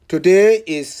Today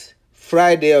is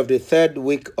Friday of the third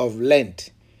week of Lent.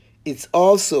 It's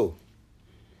also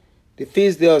the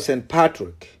feast day of St.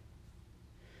 Patrick,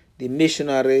 the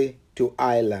missionary to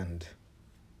Ireland.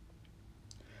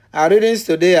 Our readings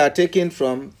today are taken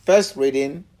from first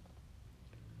reading,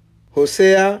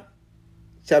 Hosea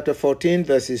chapter 14,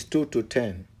 verses 2 to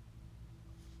 10.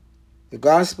 The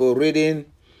gospel reading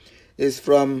is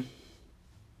from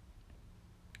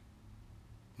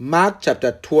Mark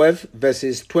chapter 12,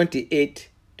 verses 28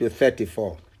 to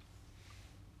 34.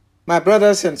 My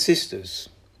brothers and sisters,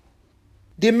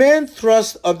 the main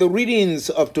thrust of the readings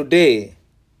of today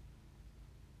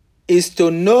is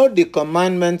to know the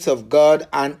commandments of God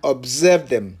and observe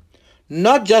them.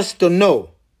 Not just to know,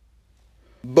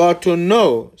 but to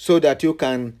know so that you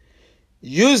can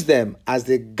use them as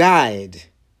the guide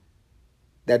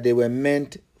that they were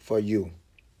meant for you.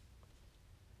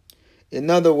 In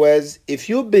other words, if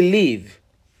you believe,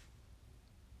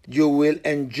 you will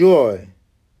enjoy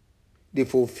the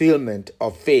fulfillment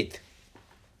of faith.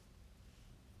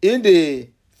 In the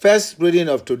first reading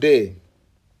of today,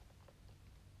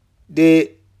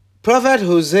 the prophet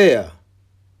Hosea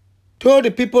told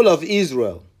the people of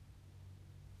Israel,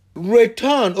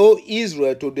 "Return, O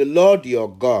Israel, to the Lord your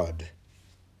God.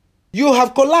 You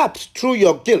have collapsed through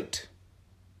your guilt.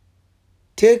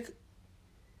 Take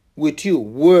with you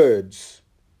words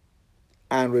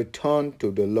and return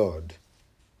to the Lord.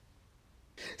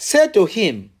 Say to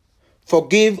him,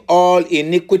 forgive all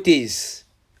iniquities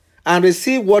and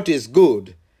receive what is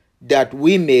good, that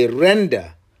we may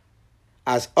render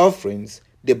as offerings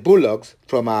the bullocks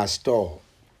from our store."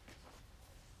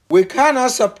 We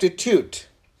cannot substitute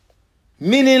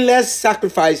meaningless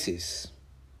sacrifices,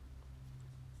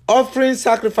 offering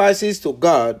sacrifices to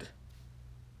God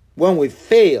when we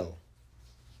fail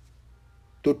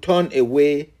to turn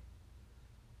away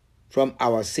from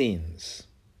our sins.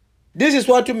 This is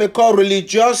what you may call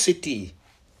religiosity,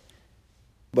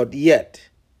 but yet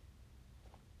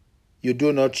you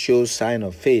do not show sign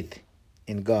of faith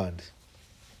in God.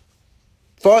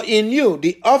 For in you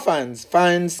the orphan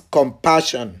finds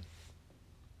compassion.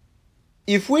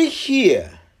 If we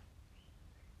hear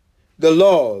the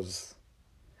laws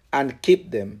and keep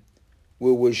them,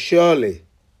 we will surely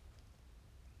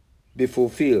be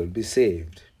fulfilled, be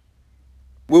saved.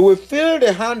 We will feel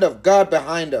the hand of God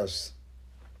behind us.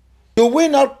 Do we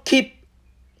not keep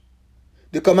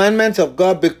the commandments of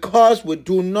God because we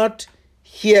do not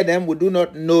hear them, we do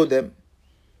not know them?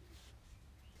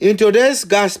 In today's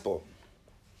gospel,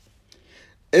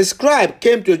 a scribe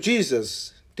came to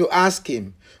Jesus to ask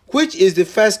him, which is the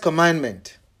first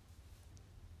commandment?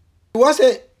 He was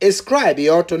a scribe, he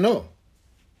ought to know.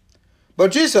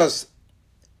 But Jesus,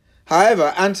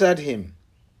 however, answered him,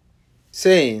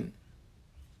 saying,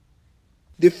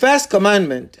 the first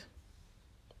commandment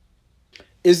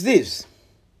is this: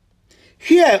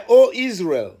 Hear, O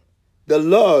Israel, the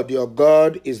Lord your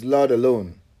God is Lord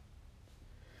alone.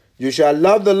 You shall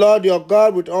love the Lord your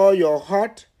God with all your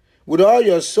heart, with all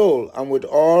your soul, and with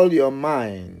all your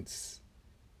mind,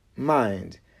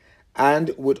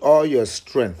 and with all your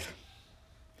strength.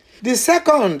 The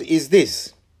second is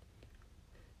this: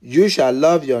 you shall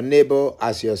love your neighbor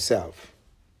as yourself.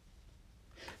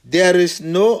 There is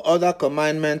no other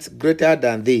commandment greater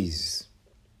than these.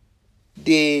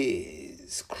 The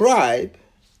scribe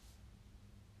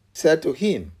said to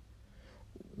him,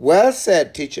 well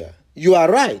said, teacher, you are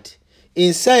right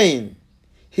in saying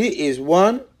he is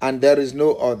one and there is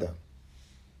no other.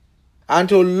 And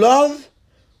to love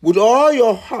with all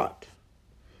your heart,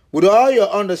 with all your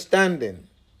understanding,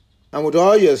 and with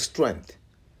all your strength,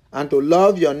 and to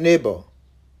love your neighbor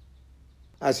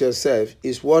as yourself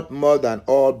is worth more than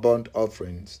all burnt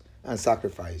offerings and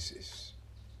sacrifices.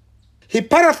 He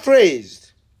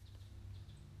paraphrased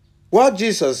what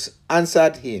Jesus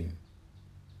answered him,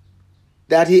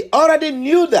 that he already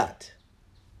knew that.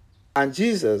 And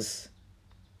Jesus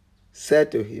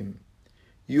said to him,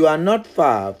 you are not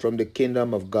far from the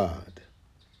kingdom of God,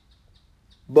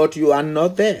 but you are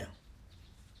not there.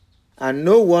 And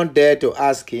no one dared to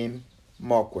ask him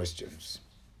more questions.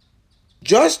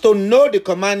 Just to know the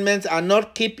commandments and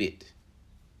not keep it.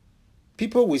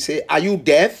 People will say, are you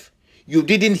deaf? You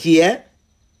didn't hear?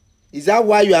 Is that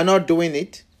why you are not doing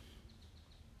it?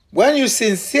 When you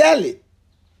sincerely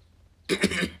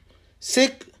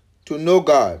seek to know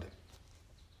God,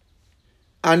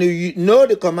 and you know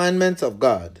the commandments of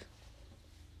God,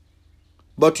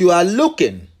 but you are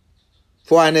looking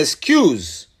for an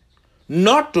excuse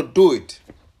not to do it.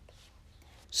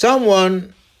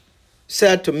 Someone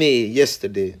said to me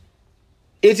yesterday,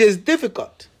 it is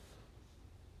difficult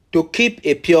to keep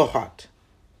a pure heart.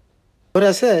 But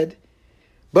I said,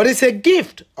 But it's a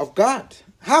gift of God.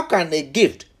 How can a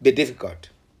gift be difficult?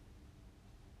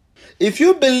 If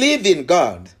you believe in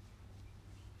God,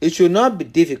 it should not be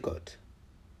difficult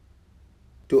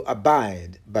to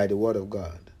abide by the word of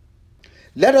God.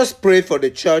 Let us pray for the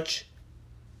church,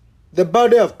 the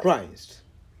body of Christ,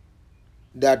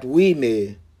 that we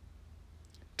may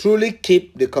truly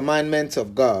keep the commandments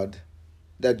of God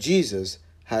that Jesus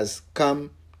has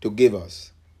come to give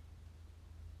us.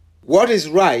 What is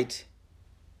right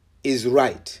is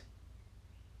right.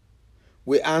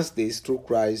 We ask this through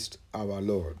Christ our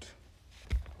Lord.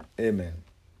 Amen.